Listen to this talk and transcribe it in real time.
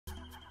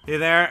Hey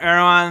there,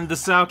 everyone,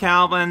 this is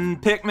Calvin,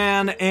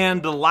 Pikmin,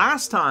 and the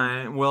last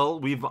time, well,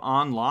 we've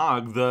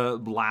unlocked the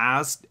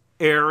last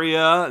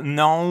area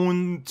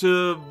known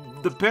to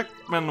the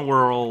Pikmin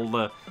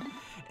world.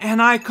 And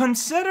I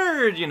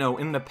considered,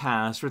 in the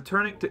past,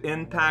 returning to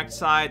Impact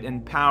Site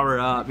and power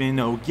up,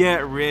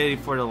 get ready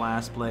for the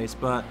last place,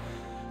 but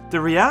the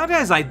reality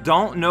is I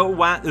don't know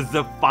what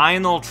the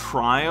final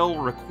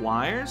trial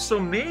requires, so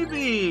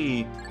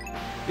maybe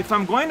if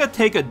I'm going to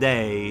take a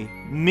day,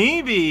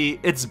 maybe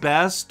it's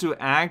best to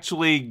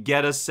actually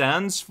get a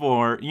sense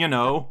for,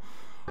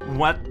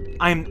 what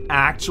I'm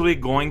actually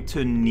going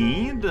to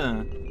need.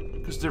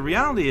 Because the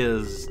reality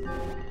is,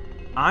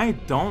 I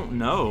don't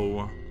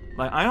know.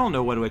 Like, I don't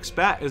know what to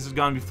expect. Is it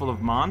going to be full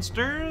of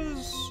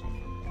monsters?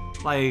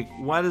 Like,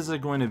 what is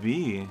it going to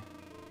be?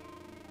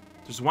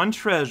 There's one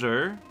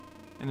treasure,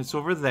 and it's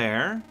over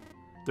there.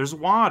 There's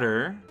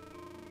water.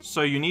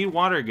 So you need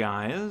water,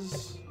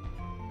 guys.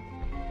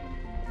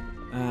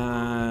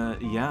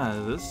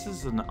 Yeah, this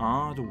is an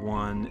odd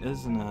one,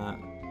 isn't it?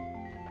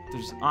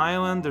 There's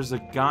island, there's a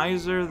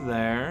geyser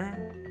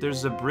there.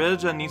 There's a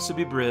bridge that needs to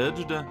be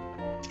bridged.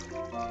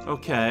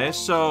 Okay,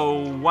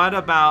 so what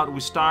about we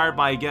start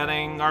by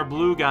getting our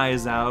blue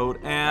guys out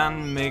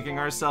and making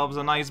ourselves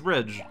a nice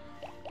bridge?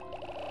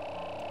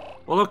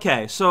 Well,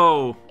 okay,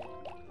 so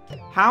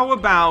how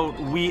about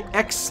we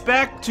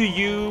expect to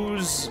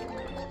use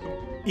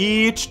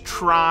each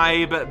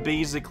tribe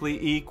basically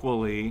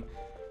equally?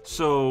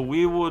 So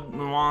we would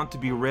want to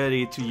be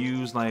ready to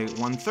use like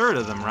 1/3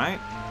 of them, right?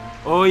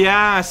 Oh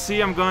yeah, see,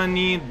 I'm gonna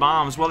need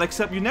bombs. Well,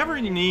 except you never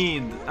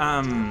need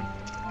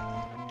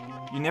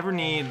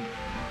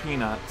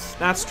peanuts.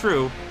 That's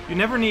true. You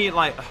never need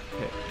like,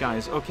 okay,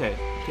 guys, okay.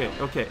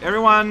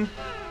 Everyone,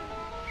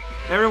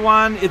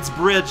 it's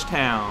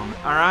Bridgetown,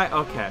 all right?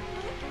 Okay.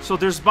 So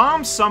there's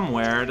bombs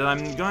somewhere that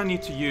I'm gonna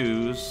need to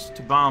use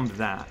to bomb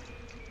that.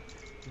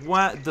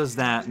 What does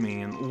that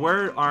mean?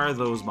 Where are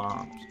those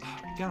bombs?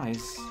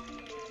 Guys,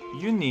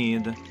 you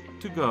need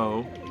to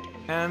go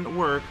and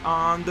work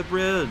on the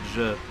bridge.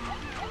 Here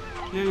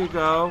you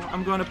go.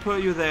 I'm going to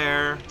put you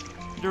there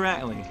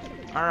directly.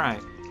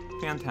 Alright,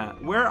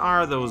 fantastic. Where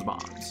are those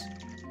bombs?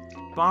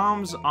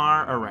 Bombs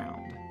are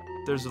around.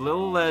 There's a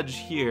little ledge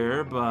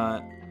here,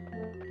 but...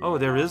 oh,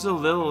 there is a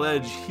little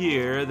ledge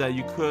here that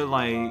you could,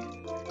 like,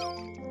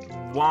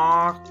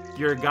 walk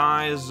your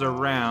guys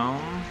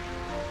around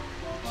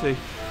to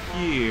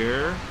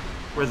here,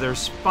 where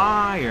there's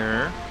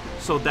fire.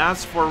 So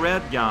that's for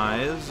red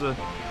guys,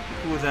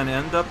 who then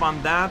end up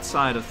on that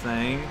side of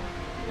thing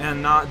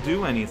and not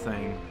do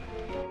anything.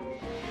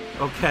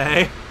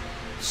 Okay,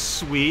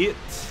 sweet.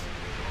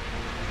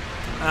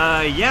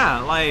 Yeah,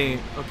 like,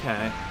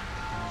 okay.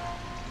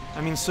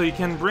 I mean, so you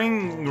can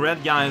bring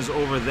red guys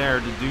over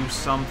there to do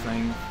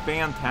something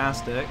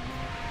fantastic.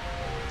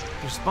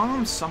 There's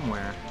bombs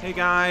somewhere. Hey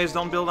guys,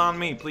 don't build on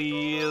me,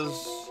 please.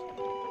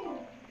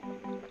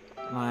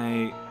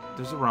 Like,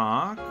 there's a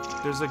rock.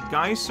 There's a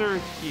geyser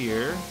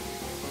here.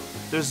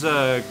 There's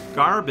a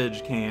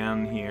garbage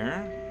can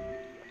here.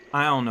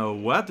 I don't know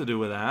what to do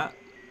with that.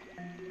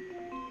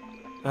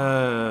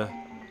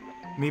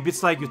 Maybe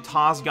it's like you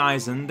toss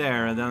guys in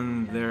there and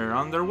then they're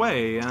on their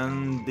way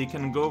and they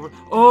can go over.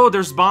 Oh,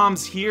 there's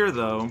bombs here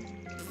though.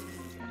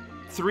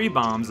 3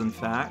 bombs, in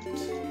fact.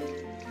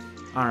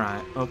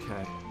 Alright,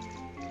 okay.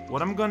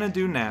 What I'm gonna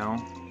do now...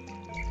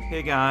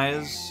 hey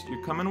guys,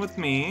 you're coming with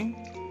me.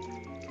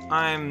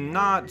 I'm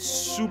not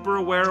super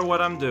aware of what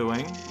I'm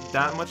doing.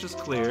 That much is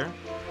clear.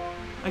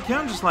 I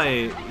can't just,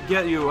 like,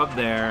 get you up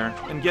there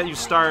and get you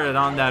started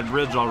on that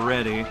bridge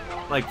already,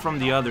 like, from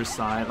the other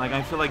side. Like,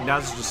 I feel like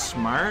that's just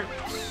smart.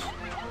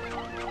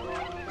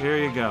 Here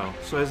you go.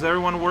 So is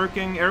everyone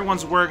working?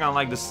 Everyone's working on,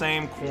 like, the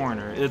same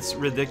corner. It's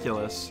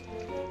ridiculous.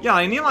 Yeah,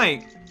 I need,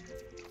 like...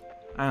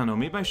 I don't know,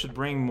 maybe I should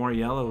bring more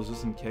yellows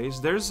just in case.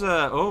 There's,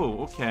 oh,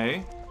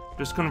 okay.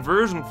 There's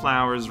conversion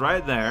flowers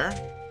right there.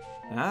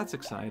 That's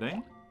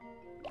exciting.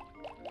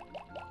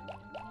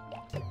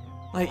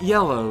 Like,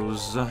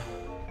 yellows.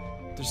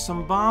 There's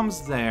some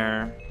bombs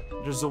there.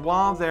 There's a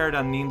wall there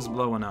that needs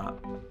blowing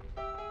up.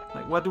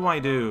 Like, what do I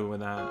do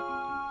with that?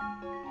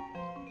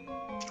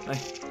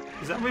 Like,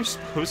 is that what you're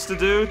supposed to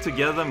do to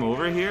get them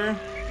over here?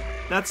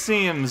 That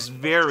seems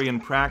very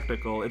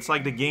impractical. It's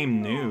like the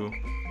game knew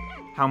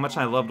how much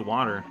I loved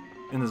water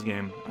in this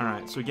game.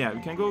 Alright, so yeah, we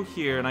can go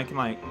here and I can,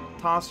 like,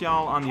 toss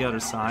y'all on the other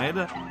side.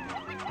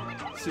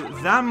 See,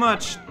 that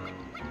much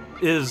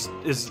is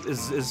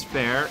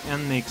fair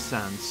and makes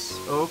sense.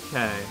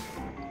 Okay.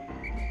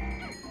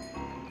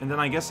 And then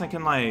I guess I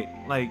can,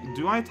 like,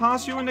 do I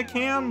toss you in the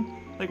can?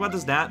 Like, what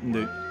does that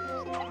do?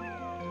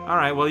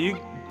 Alright, well, you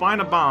find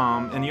a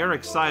bomb, and you're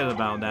excited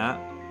about that.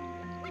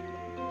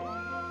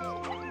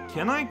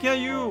 Can I get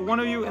you, one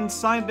of you,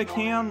 inside the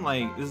can?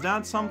 Like, is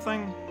that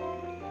something?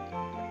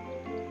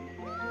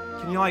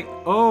 Can you, like,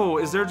 oh,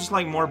 is there just,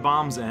 like, more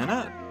bombs in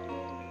it?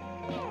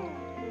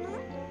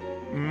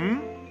 Hmm?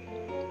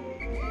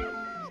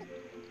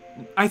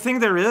 I think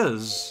there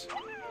is.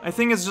 I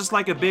think it's just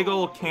like a big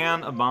old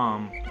can of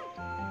bomb.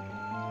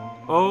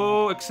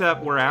 Oh,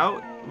 except we're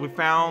out. We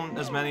found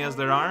as many as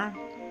there are?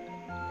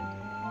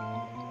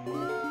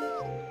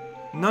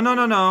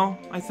 No.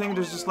 I think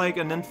there's just like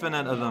an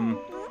infinite of them.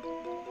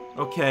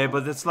 Okay,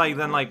 but it's like,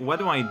 then like, what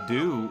do I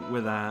do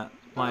with that?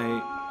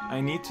 Like, I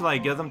need to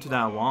like get them to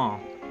that wall.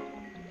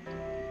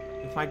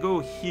 If I go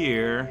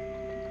here,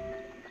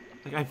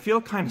 like I feel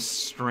kind of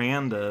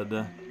stranded.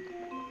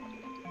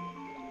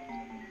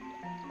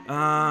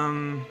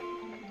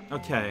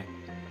 Okay.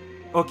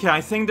 Okay,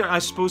 I think I'm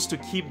supposed to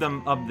keep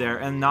them up there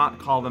and not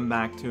call them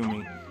back to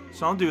me.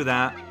 So I'll do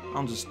that.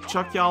 I'll just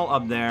chuck y'all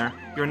up there.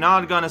 You're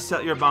not gonna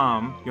set your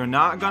bomb. You're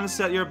not gonna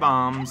set your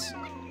bombs.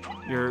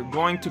 You're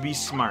going to be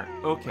smart.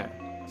 Okay.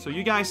 So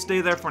you guys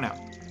stay there for now.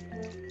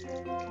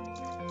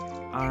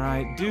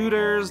 Alright,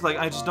 duders. Like,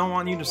 I just don't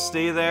want you to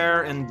stay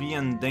there and be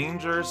in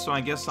danger, so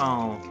I guess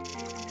I'll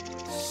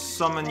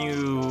summon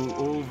you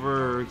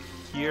over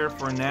here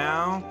for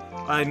now.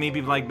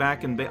 Maybe like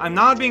back in I'm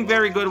not being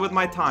very good with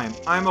my time.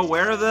 I'm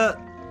aware of it.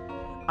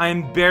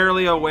 I'm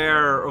barely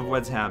aware of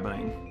what's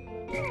happening.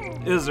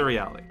 Is the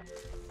reality.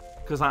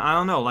 Because I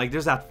don't know, like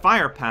there's that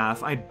fire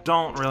path. I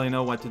don't really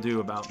know what to do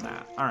about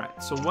that.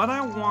 Alright, so what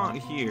I want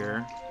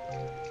here,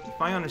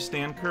 if I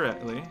understand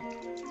correctly,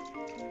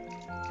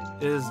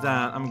 is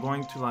that I'm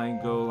going to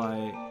like go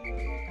like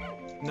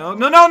no.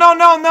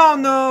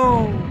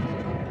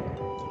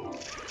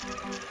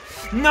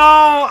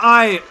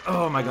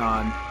 Oh my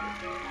god.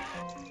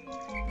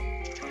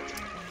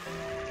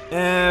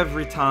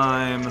 Every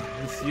time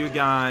with you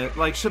guys,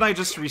 like, should I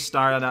just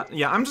restart at that?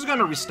 Yeah, I'm just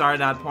gonna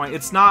restart at that point.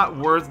 It's not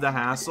worth the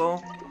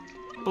hassle.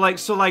 But like,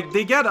 so like,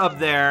 they get up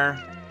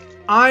there.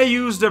 I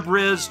use the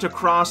bridge to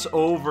cross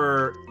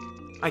over.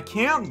 I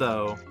can't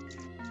though.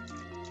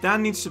 That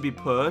needs to be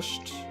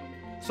pushed.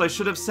 So I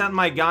should have sent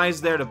my guys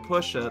there to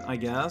push it, I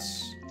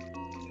guess.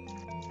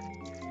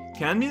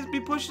 Can it be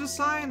pushed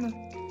aside?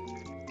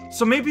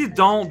 So maybe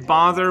don't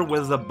bother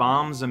with the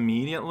bombs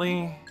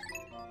immediately.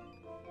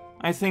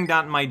 I think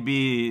that might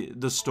be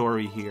the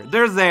story here.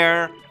 They're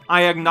there.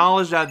 I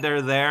acknowledge that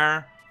they're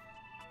there.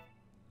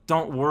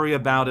 Don't worry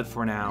about it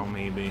for now,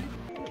 maybe.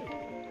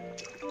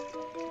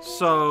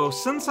 So,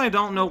 since I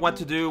don't know what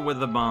to do with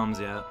the bombs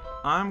yet,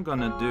 I'm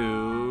gonna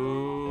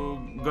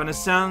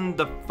send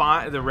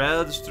the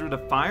reds through the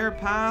fire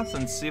path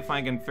and see if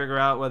I can figure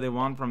out what they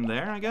want from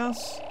there, I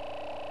guess.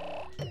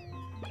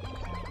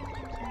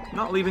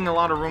 Not leaving a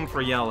lot of room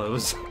for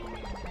yellows.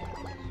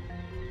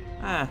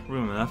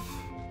 Room enough.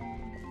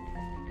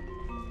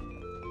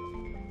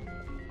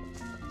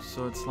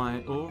 So it's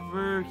like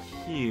over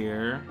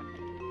here.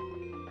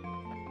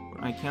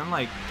 I can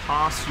like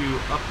toss you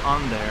up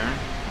on there.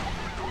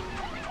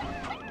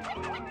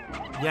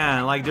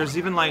 Yeah, like there's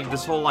even like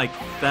this whole like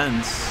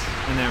fence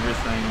and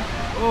everything.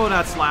 Oh,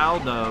 that's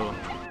loud though.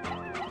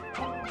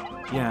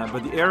 Yeah,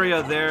 but the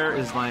area there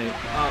is like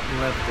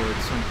uplifted,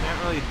 so I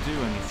can't really do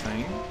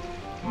anything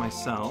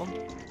myself.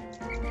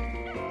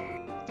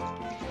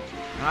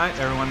 Alright,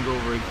 everyone go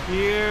over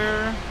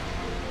here.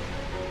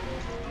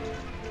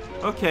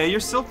 Okay, you're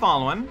still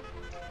following.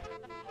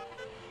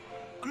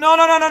 No!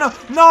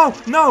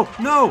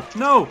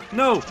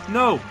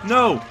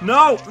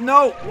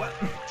 What?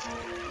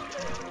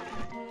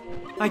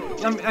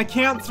 I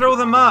can't throw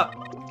them up.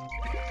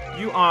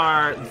 You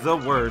are the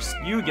worst.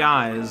 You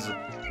guys.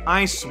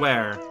 I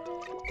swear.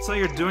 So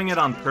you're doing it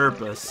on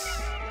purpose.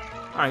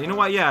 Alright, you know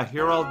what? Yeah,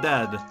 you're all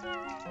dead.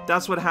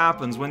 That's what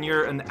happens when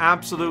you're an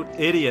absolute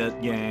idiot,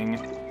 gang.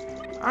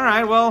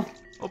 Alright, well,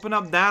 open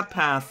up that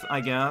path, I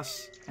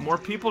guess. More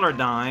people are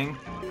dying.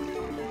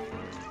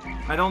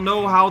 I don't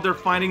know how they're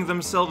finding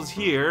themselves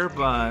here,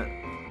 but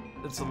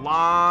it's a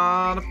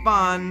lot of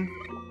fun.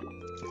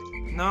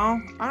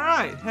 No?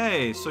 Alright,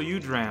 hey, so you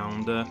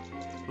drowned.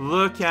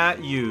 Look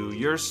at you.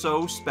 You're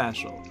so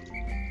special.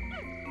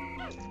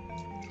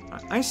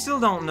 I still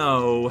don't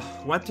know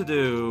what to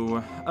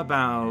do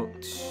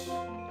about...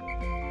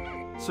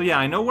 So yeah,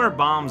 I know where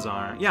bombs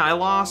are. Yeah, I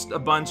lost a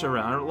bunch of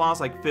reds. I lost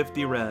like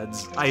 50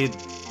 reds.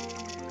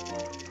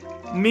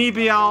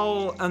 Maybe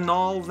I'll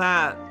annul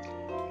that.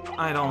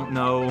 I don't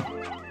know.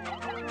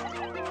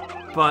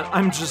 But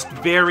I'm just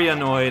very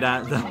annoyed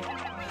at them.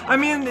 I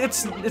mean,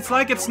 it's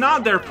like it's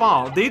not their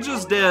fault. They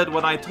just did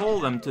what I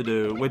told them to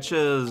do, which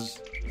is...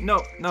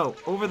 No,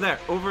 over there,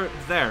 over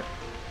there.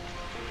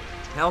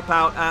 Help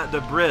out at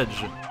the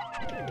bridge.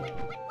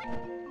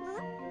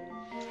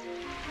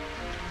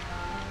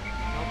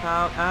 Help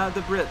out at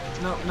the bridge.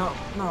 No.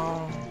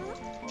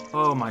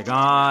 Oh my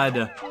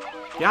god.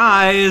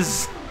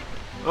 Guys!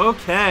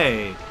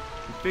 Okay.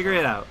 Figure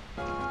it out.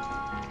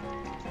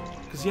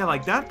 Because, yeah,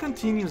 like, that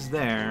continues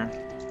there.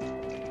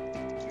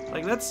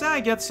 Like, let's say I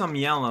get some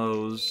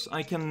yellows.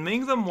 I can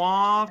make them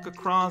walk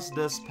across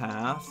this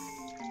path.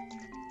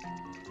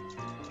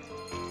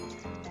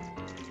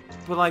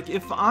 But, like,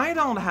 if I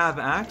don't have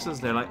access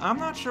there, like, I'm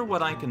not sure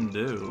what I can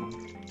do.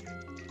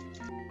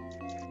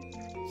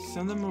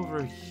 Send them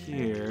over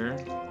here.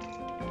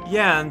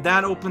 Yeah, and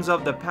that opens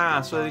up the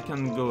path so they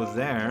can go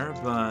there,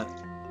 but...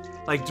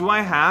 Like, do I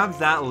have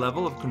that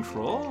level of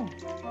control?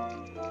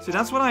 See,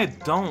 that's what I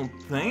don't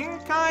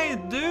think I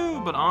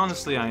do, but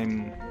honestly,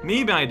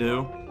 maybe I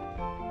do.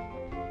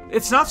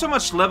 It's not so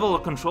much level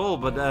of control,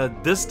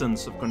 but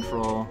distance of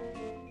control.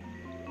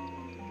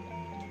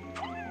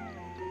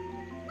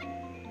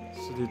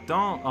 So they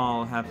don't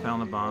all have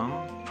found a bomb.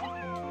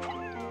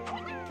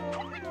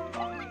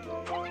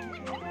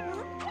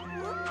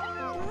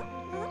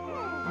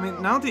 I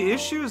mean, now the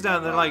issue is that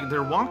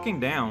they're walking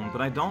down,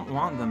 but I don't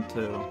want them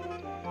to.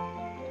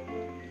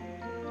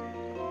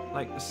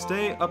 Like,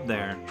 stay up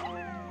there.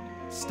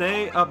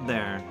 Stay up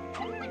there.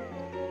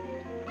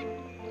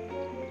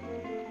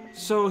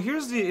 So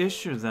here's the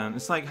issue then.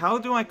 It's like, how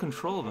do I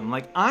control them?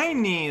 Like, I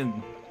need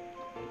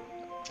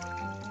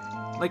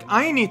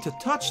to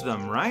touch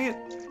them, right?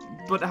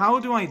 But how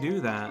do I do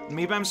that?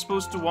 Maybe I'm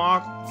supposed to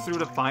walk through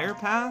the fire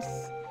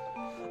path?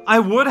 I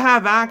would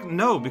have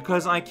no,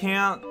 because I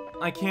can't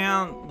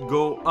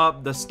go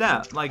up the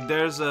step. Like,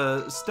 there's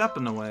a step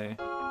in the way.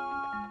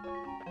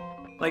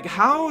 Like,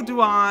 how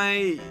do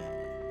I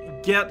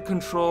get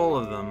control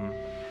of them?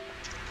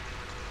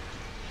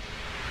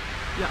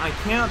 Yeah, I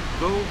can't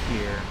go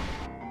here.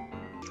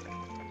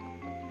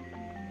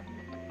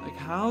 Like,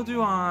 how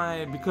do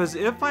I... Because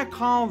if I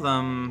call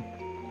them,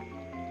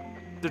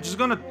 they're just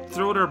gonna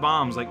throw their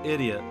bombs like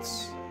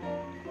idiots.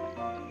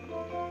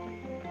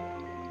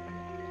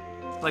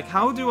 Like,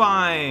 how do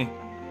I...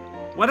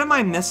 What am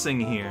I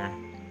missing here?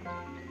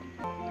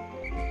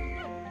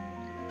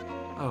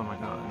 Oh my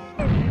god.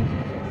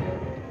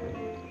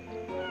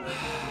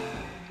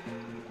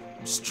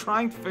 I'm just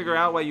trying to figure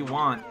out what you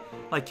want.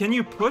 Like, can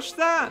you push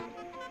that?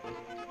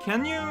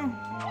 Can you?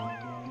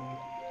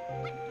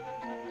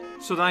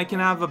 So that I can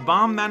have a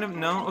bomb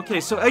no?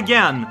 Okay, so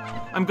again,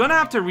 I'm gonna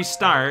have to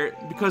restart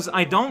because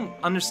I don't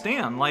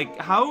understand. Like,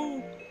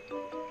 how...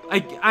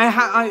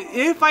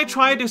 if I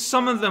try to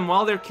summon them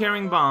while they're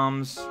carrying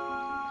bombs...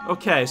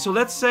 Okay, so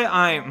let's say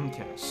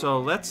okay, so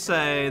let's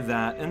say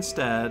that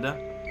instead...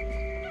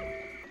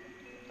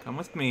 Come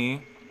with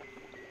me.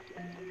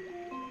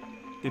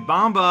 They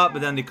bomb up,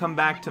 but then they come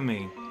back to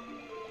me.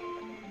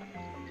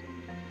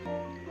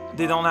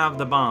 They don't have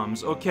the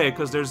bombs. Okay,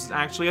 because there's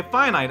actually a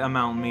finite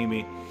amount,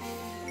 maybe.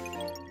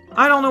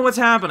 I don't know what's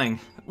happening.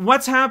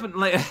 What's happening?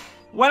 Like,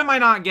 what am I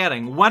not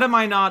getting? What am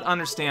I not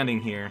understanding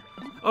here?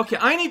 Okay,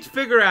 I need to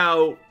figure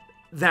out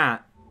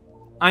that.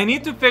 I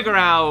need to figure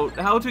out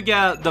how to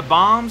get the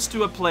bombs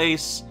to a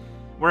place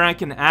where I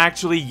can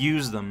actually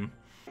use them.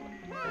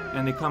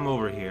 And they come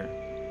over here.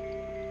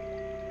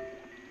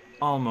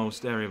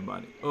 Almost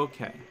everybody.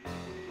 Okay.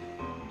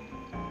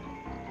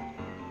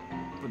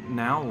 But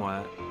now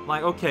what?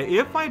 Like, okay,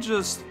 if I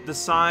just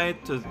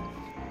decide to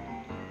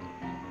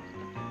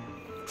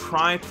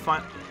try to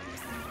find...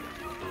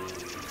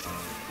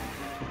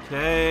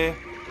 Okay,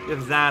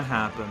 if that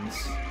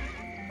happens.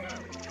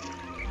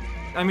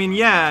 I mean,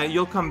 yeah,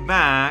 you'll come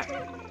back,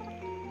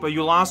 but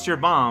you lost your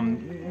bomb,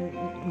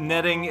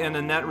 netting in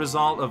a net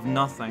result of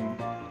nothing.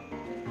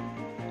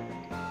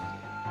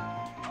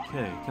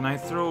 Okay, can I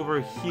throw over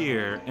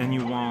here and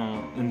you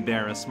won't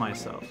embarrass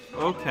myself?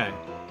 Okay.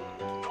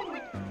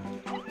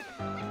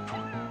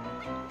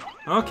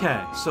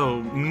 Okay,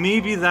 so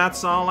maybe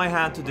that's all I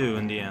had to do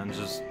in the end.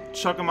 Just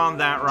chuck them on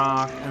that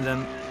rock and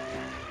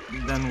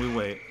then we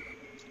wait.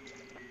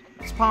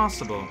 It's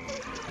possible.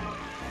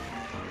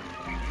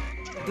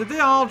 Did they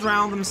all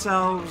drown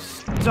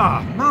themselves?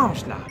 Ah,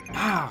 mange la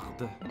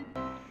merde!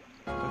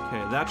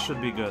 Okay, that should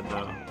be good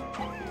though.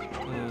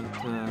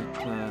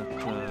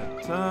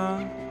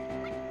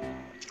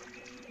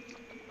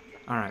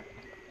 Alright.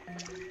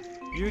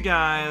 You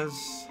guys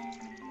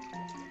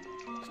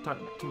start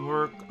to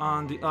work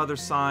on the other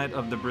side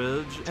of the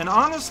bridge. And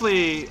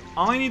honestly,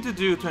 all I need to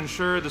do to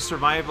ensure the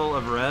survival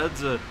of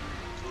Reds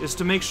is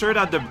to make sure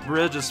that the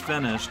bridge is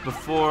finished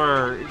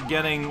before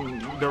getting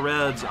the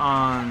Reds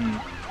on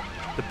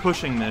the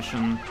pushing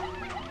mission.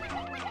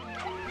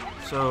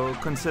 So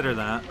consider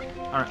that.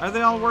 Alright, are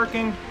they all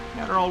working?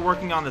 Yeah, they're all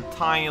working on the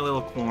tiny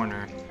little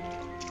corner.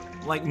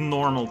 Like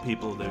normal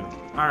people do.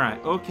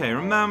 Alright, okay,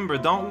 remember,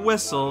 don't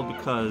whistle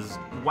because,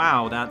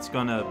 wow, that's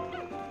gonna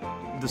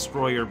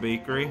destroy your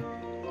bakery.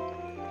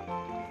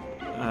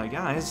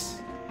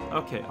 Guys.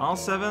 Okay, all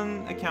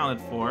 7 accounted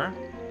for.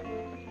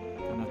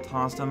 Gonna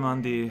toss them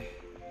on the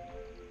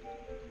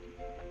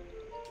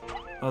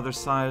other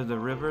side of the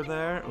river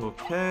there.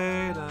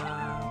 Okay.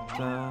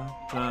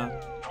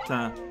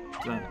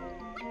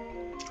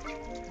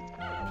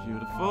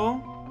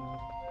 Beautiful.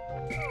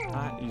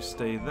 Alright, you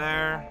stay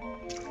there.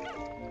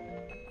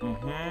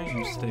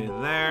 You stay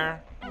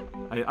there.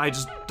 I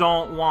just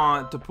don't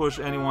want to push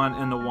anyone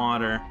in the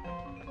water.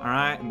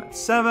 Alright, I'm at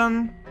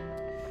 7.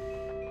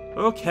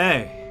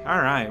 Okay.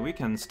 Alright, we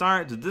can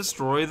start to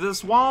destroy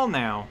this wall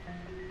now.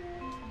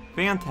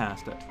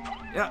 Fantastic.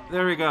 Yeah,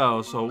 there we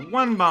go. So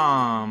 1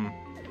 bomb.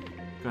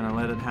 Gonna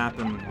let it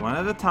happen one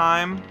at a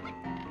time.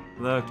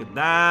 Look at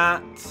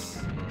that.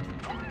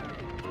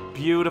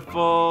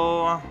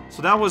 Beautiful.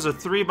 So that was a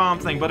 3-bomb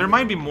thing, but there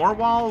might be more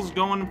walls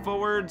going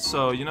forward,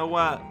 so you know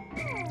what?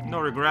 No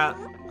regret.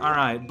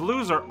 Alright,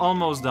 blues are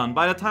almost done.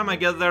 By the time I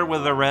get there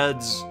with the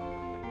reds,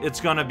 it's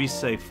gonna be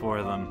safe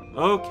for them.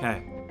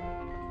 Okay.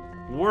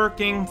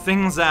 Working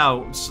things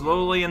out,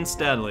 slowly and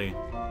steadily.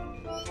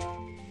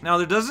 Now,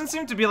 there doesn't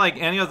seem to be, like,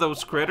 any of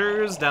those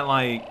critters that,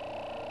 like,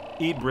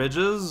 eat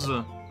bridges.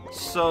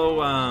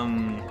 So,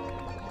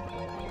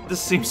 this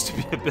seems to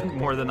be a bit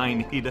more than I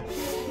need.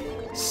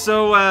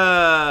 So,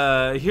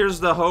 here's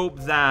the hope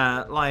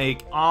that,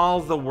 like,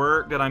 all the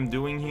work that I'm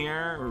doing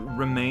here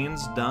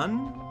remains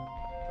done.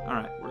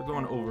 Alright, we're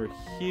going over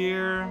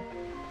here.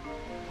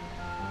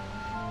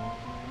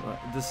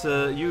 This,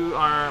 you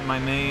are my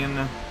main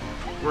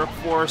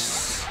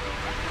workforce,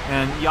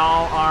 and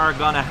y'all are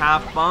gonna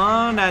have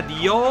fun at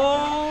the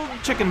old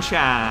chicken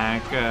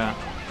shack.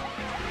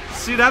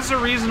 See, that's the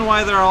reason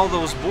why there are all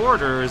those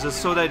borders, is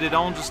so that they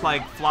don't just,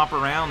 like, flop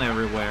around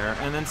everywhere.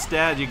 And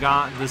instead, you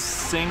got this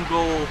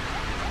single,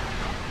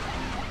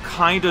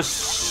 kinda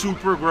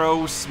super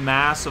gross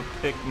mass of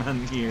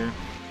Pikmin here.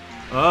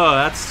 Oh,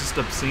 that's just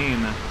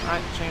obscene.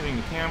 Alright, changing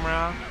the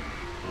camera.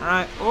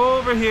 Alright,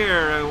 over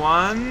here,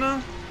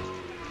 everyone.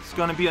 It's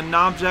gonna be an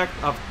object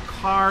of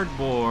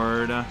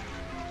cardboard.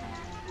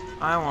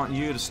 I want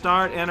you to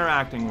start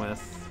interacting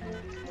with.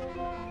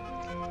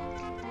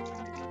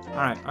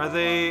 Alright, are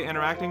they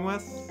interacting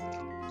with?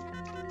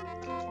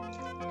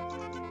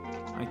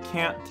 I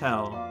can't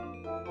tell.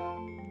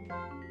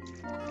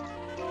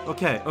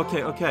 Okay.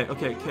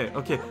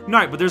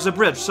 Alright, but there's a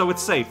bridge, so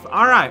it's safe.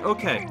 Alright,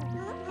 okay.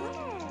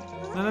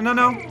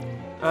 No.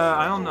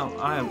 I don't know.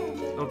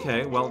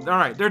 Okay, well,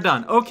 alright, they're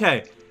done.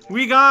 Okay,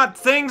 we got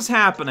things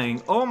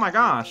happening. Oh my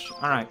gosh.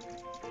 Alright.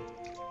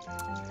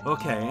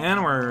 Okay,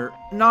 and we're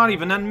not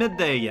even at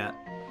midday yet.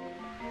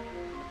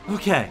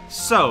 Okay,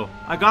 so,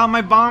 I got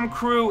my bomb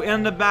crew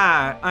in the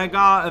back. I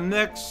got a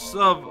mix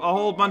of a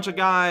whole bunch of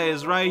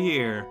guys right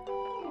here.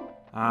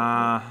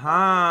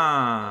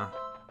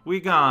 We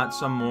got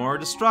some more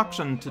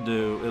destruction to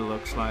do, it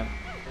looks like.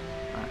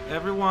 Alright,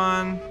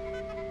 everyone,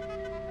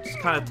 just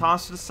kind of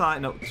toss to the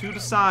side. No, to the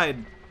side.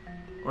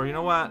 Or you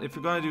know what? If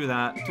you're going to do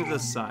that, to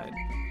this side.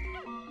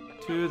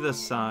 To this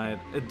side.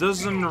 It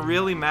doesn't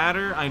really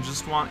matter. I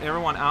just want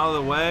everyone out of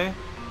the way.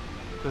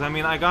 Because, I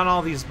mean, I got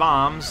all these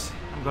bombs.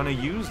 I'm gonna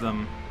use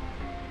them.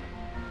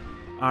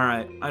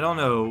 Alright, I don't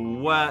know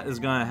what is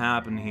gonna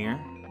happen here.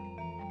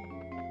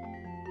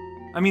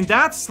 I mean,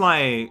 that's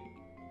like...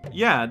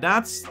 Yeah,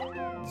 that's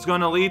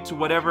gonna lead to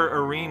whatever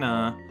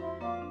arena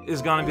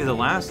is gonna be the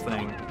last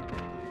thing.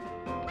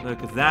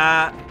 Look at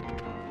that.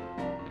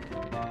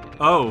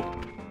 Oh.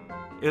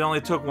 It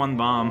only took one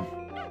bomb.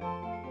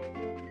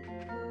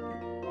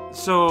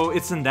 So,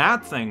 it's in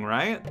that thing,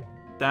 right?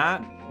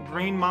 That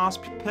green moss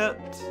pit?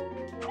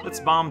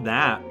 Let's bomb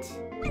that.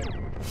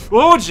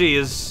 Oh,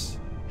 jeez.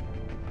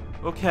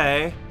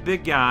 Okay,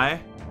 big guy.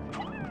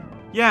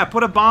 Yeah,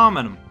 put a bomb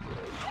in him.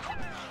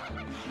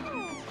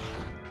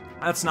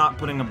 That's not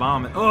putting a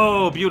bomb in.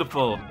 Oh,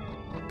 beautiful.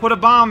 Put a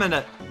bomb in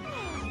it.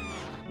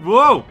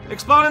 Whoa,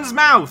 explode in his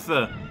mouth.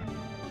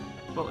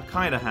 Well, it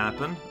kind of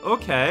happened.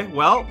 Okay,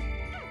 well,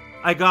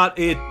 I got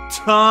a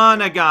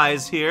ton of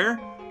guys here.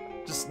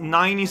 Just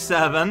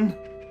 97.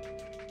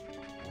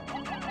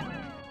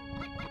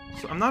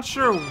 So I'm not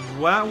sure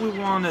what we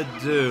want to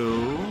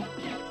do.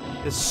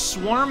 Is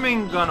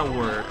swarming gonna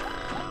work?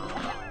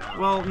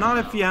 Well, not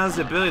if he has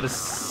the ability to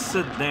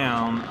sit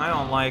down. I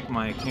don't like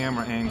my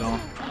camera angle.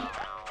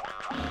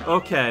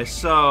 Okay,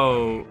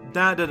 so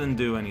that didn't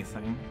do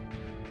anything.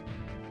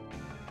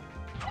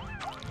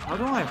 How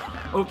do I...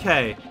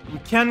 Okay, we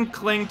can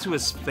cling to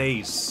his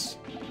face.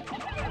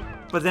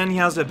 But then he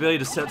has the ability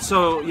to sit...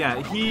 So, yeah,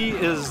 he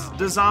is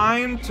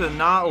designed to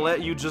not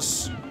let you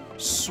just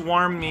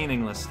swarm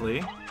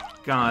meaninglessly.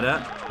 Got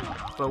it.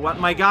 But what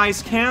my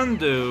guys can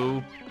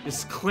do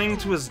is cling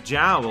to his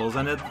jowls,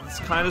 and it's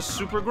kind of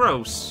super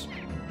gross.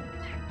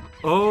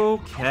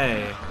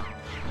 Okay.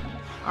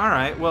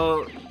 Alright,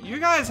 well, you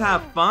guys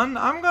have fun.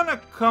 I'm gonna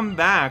come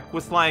back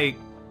with, like,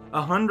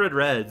 100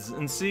 reds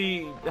and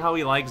see how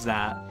he likes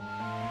that.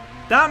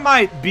 That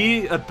might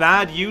be a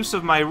bad use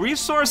of my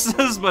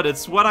resources, but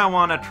it's what I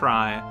want to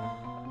try.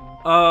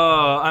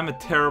 Oh, I'm a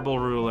terrible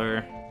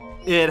ruler.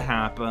 It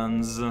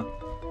happens.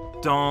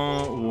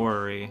 Don't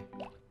worry.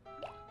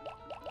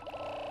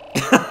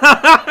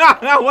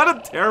 What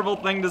a terrible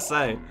thing to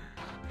say.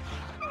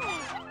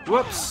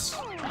 Whoops.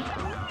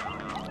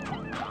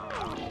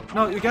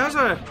 No, you guys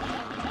are...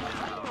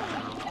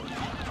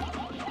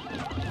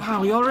 Wow,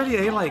 we already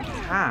ate like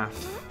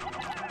half.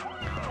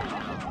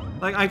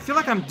 Like, I feel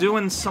like I'm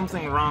doing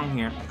something wrong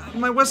here.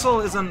 My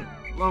whistle isn't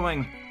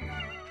blowing.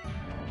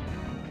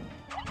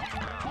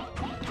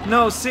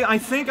 No, see, I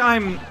think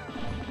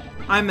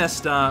I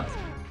messed up.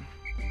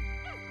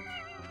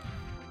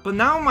 But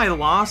now my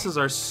losses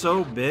are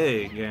so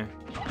big.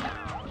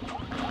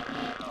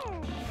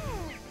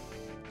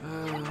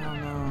 Oh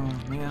no,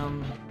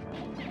 man.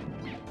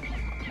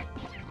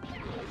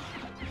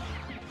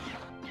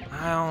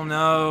 I don't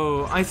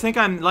know. I think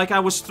I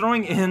was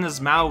throwing it in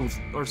his mouth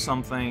or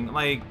something.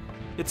 Like,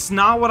 it's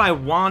not what I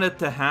wanted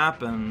to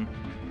happen,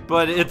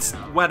 but it's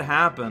what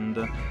happened.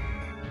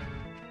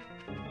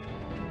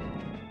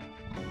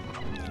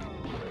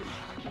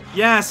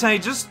 Yes, I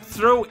just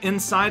throw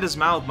inside his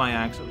mouth by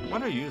accident.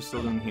 What are you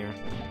still doing here?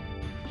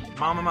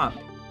 Bomb him up.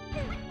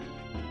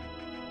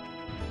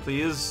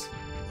 Please.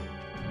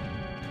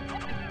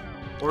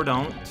 Or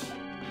don't.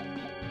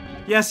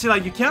 Yeah, see,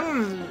 like, you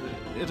can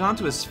it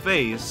onto his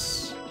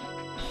face.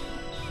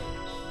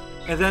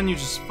 And then you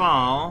just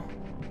fall.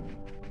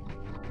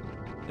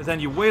 And then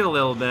you wait a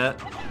little bit.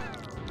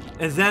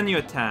 And then you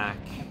attack.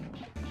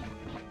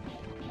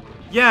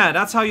 Yeah,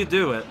 that's how you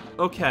do it.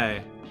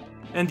 Okay.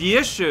 And the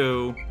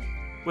issue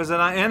was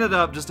that I ended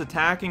up just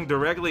attacking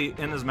directly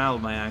in his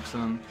mouth by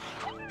accident.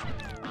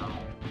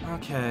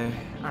 Okay,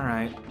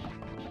 alright.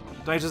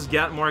 Do I just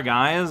get more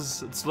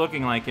guys? It's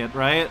looking like it,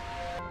 right?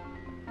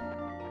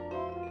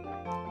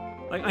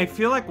 Like, I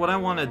feel like what I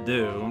want to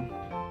do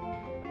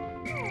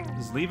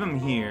is leave him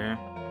here,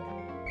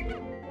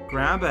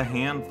 grab a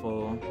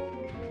handful,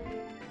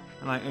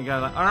 and like, I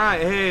gotta,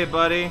 alright, hey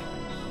buddy,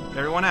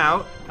 everyone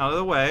out of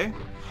the way.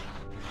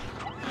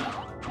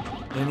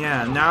 And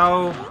yeah,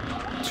 now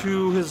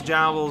to his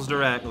jowls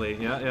directly.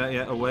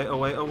 Yeah, away.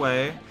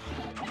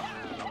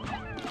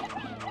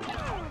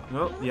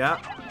 Oh, yeah,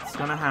 it's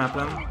gonna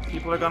happen.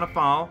 People are gonna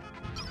fall.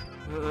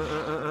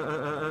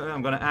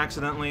 I'm gonna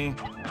accidentally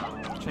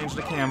change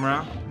the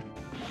camera.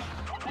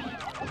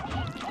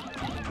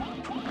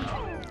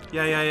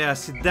 Yeah,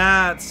 see,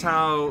 that's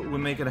how we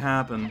make it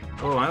happen.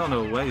 Oh, I don't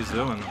know what he's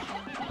doing.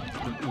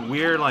 The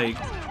weird, like,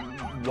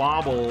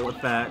 wobble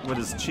effect with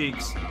his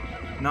cheeks.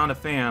 Not a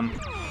fan.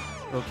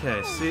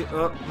 Okay, see,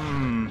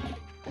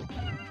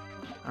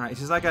 Alright,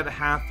 she's like at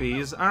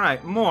halfies.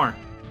 Alright, more.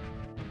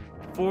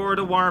 For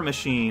the war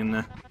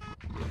machine.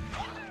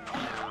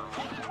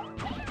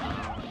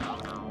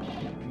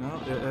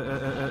 No,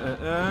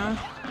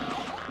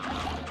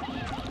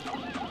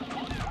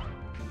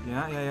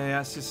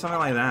 Yeah, see, something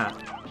like that.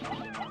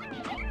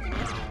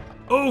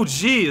 Oh,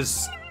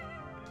 jeez!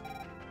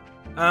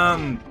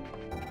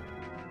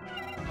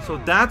 So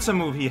that's a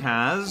move he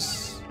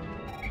has.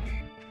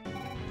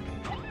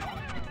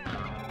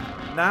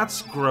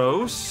 That's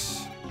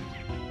gross.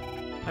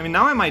 I mean,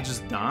 now I might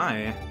just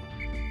die.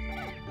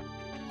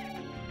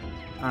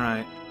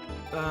 Alright.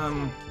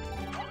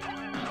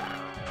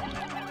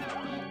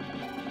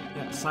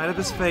 Yeah, side of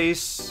his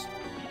face.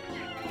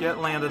 Get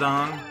landed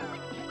on.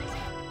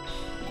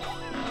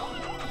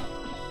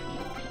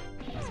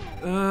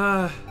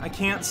 I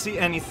can't see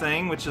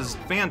anything, which is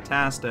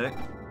fantastic.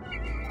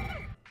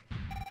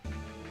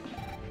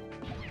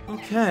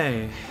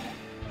 Okay.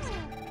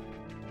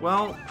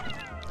 Well,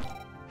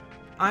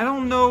 I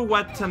don't know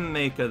what to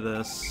make of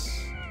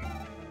this.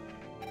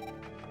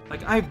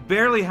 Like, I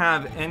barely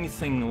have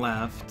anything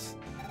left.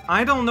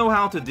 I don't know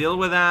how to deal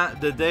with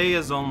that. The day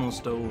is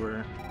almost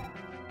over.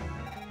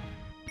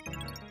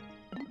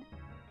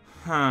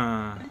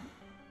 Huh.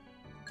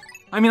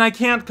 I mean, I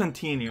can't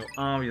continue,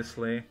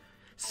 obviously.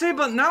 See,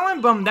 but now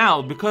I'm bummed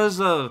out because,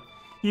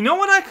 you know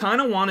what I kind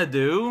of want to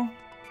do?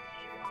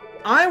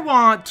 I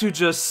want to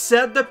just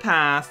set the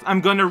path.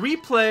 I'm gonna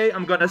replay,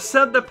 I'm gonna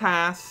set the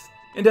path,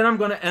 and then I'm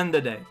gonna end the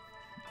day.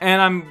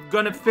 And I'm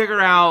gonna figure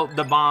out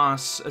the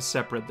boss a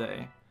separate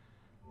day.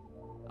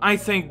 I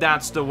think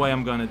that's the way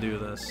I'm gonna do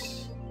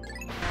this.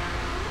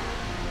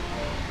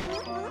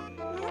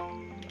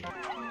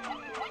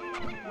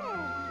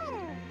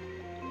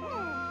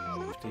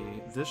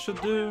 This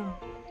should do.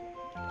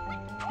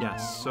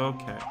 Yes,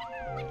 okay.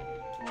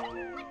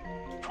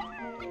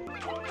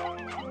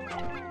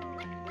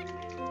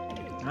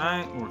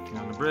 Alright, working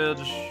on the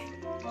bridge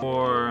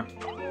for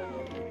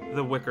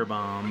the wicker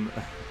bomb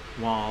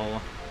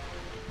wall.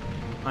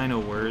 I know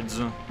words.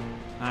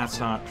 That's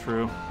not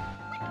true.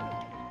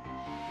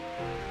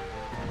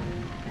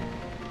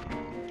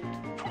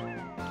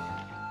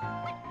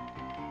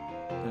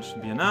 That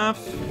should be enough.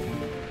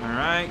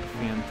 Alright,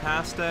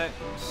 fantastic.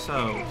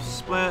 So,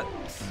 split.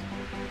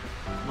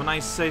 When I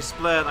say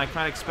split, I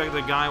kind of expect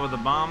the guy with the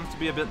bomb to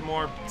be a bit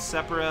more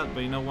separate,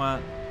 but you know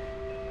what?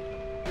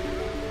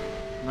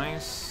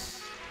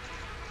 Nice.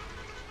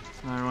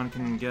 So now everyone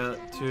can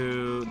get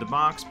to the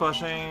box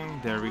pushing.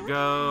 There we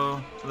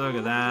go. Look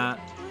at that.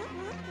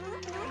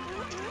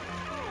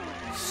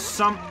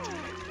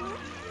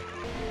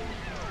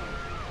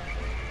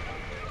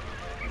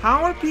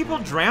 How are people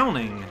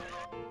drowning?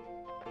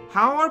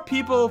 How are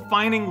people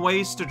finding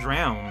ways to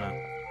drown?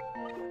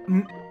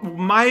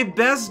 My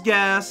best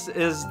guess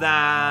is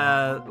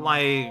that,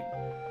 like,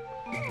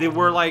 they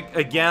were, like,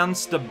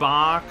 against the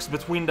box,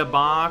 between the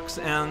box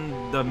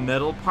and the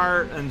middle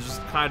part, and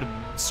just kind of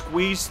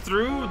squeezed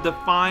through,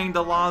 defying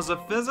the laws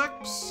of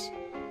physics?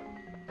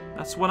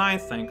 That's what I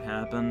think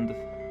happened.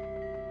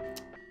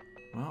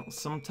 Well,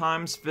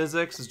 sometimes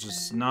physics is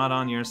just not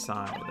on your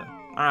side.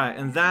 Alright,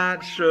 and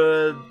that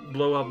should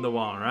blow up the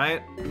wall,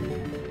 right?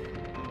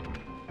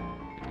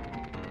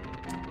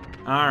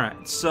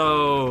 Alright,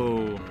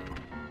 so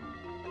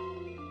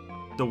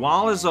the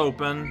wall is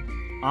open.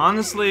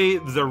 Honestly,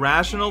 the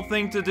rational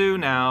thing to do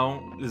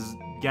now is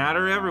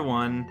gather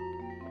everyone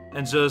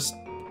and just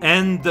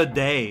end the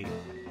day.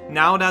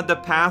 Now that the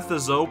path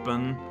is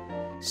open,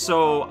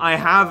 so I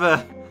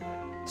have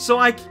So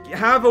I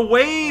have a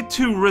way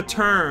to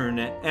return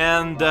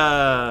and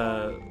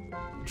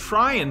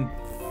try and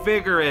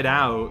figure it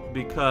out,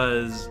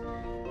 because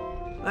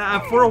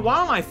for a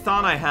while I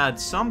thought I had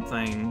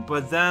something,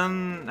 but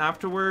then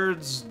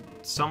afterwards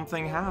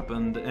something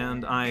happened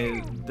and I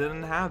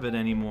didn't have it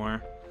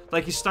anymore.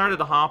 Like, he started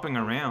hopping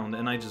around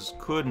and I just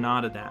could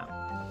not adapt.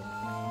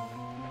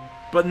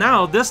 But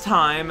now, this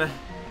time,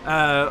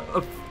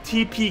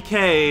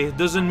 TPK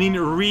doesn't mean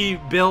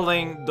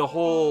rebuilding the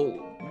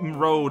whole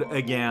road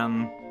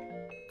again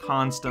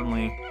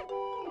constantly.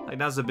 Like,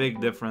 that's a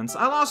big difference.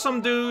 I lost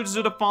some dudes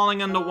due to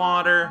falling in the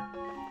water.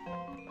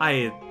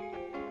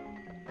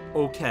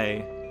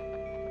 Okay.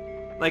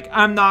 Like,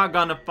 I'm not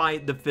gonna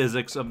fight the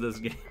physics of this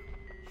game.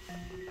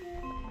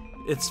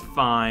 It's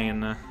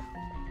fine.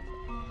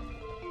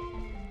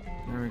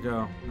 There we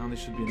go. Now they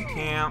should be in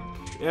camp.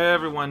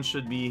 Everyone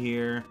should be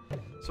here.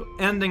 So,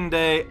 ending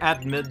day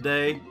at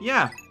midday.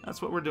 Yeah,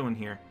 that's what we're doing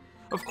here.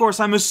 Of course,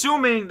 I'm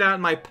assuming that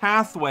my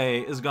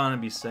pathway is gonna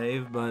be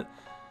saved, but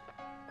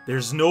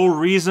there's no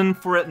reason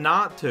for it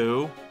not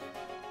to.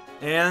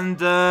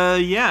 And,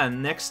 yeah,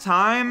 next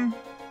time,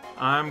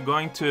 I'm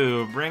going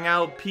to bring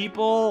out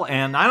people,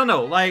 and I don't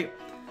know, like,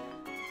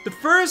 the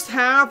first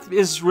half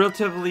is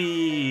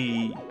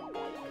relatively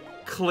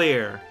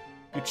clear.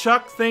 You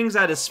chuck things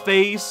at his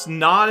face,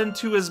 not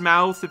into his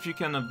mouth if you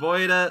can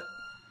avoid it,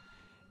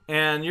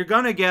 and you're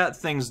gonna get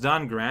things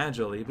done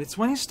gradually. But it's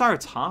when he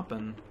starts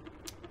hopping.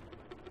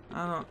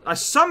 I don't know.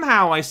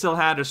 Somehow I still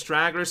had a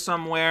straggler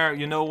somewhere.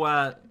 You know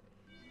what?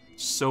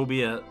 So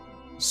be it.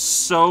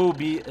 So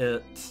be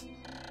it.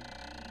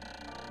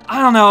 I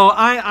don't know.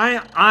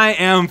 I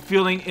am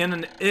feeling in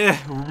an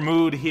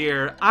mood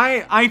here.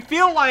 I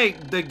feel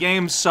like the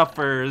game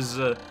suffers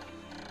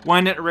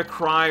when it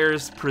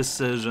requires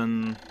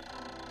precision.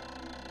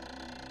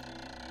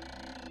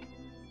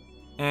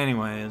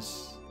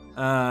 Anyways,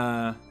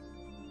 well,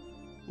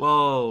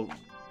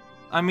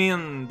 I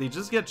mean, they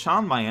just get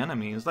chomped by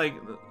enemies. Like,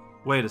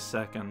 wait a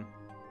second.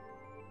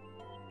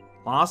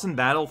 Lost in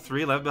battle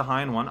 3, left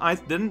behind 1.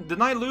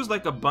 Didn't I lose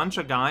like a bunch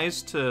of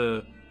guys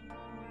to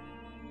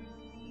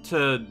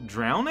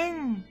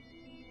drowning?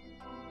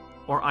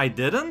 Or I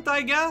didn't,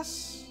 I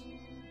guess?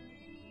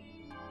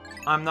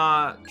 I'm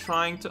not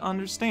trying to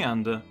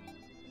understand.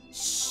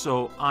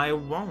 So I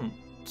won't.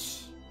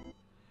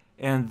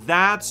 And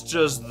that's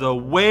just the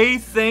way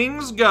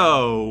things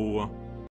go.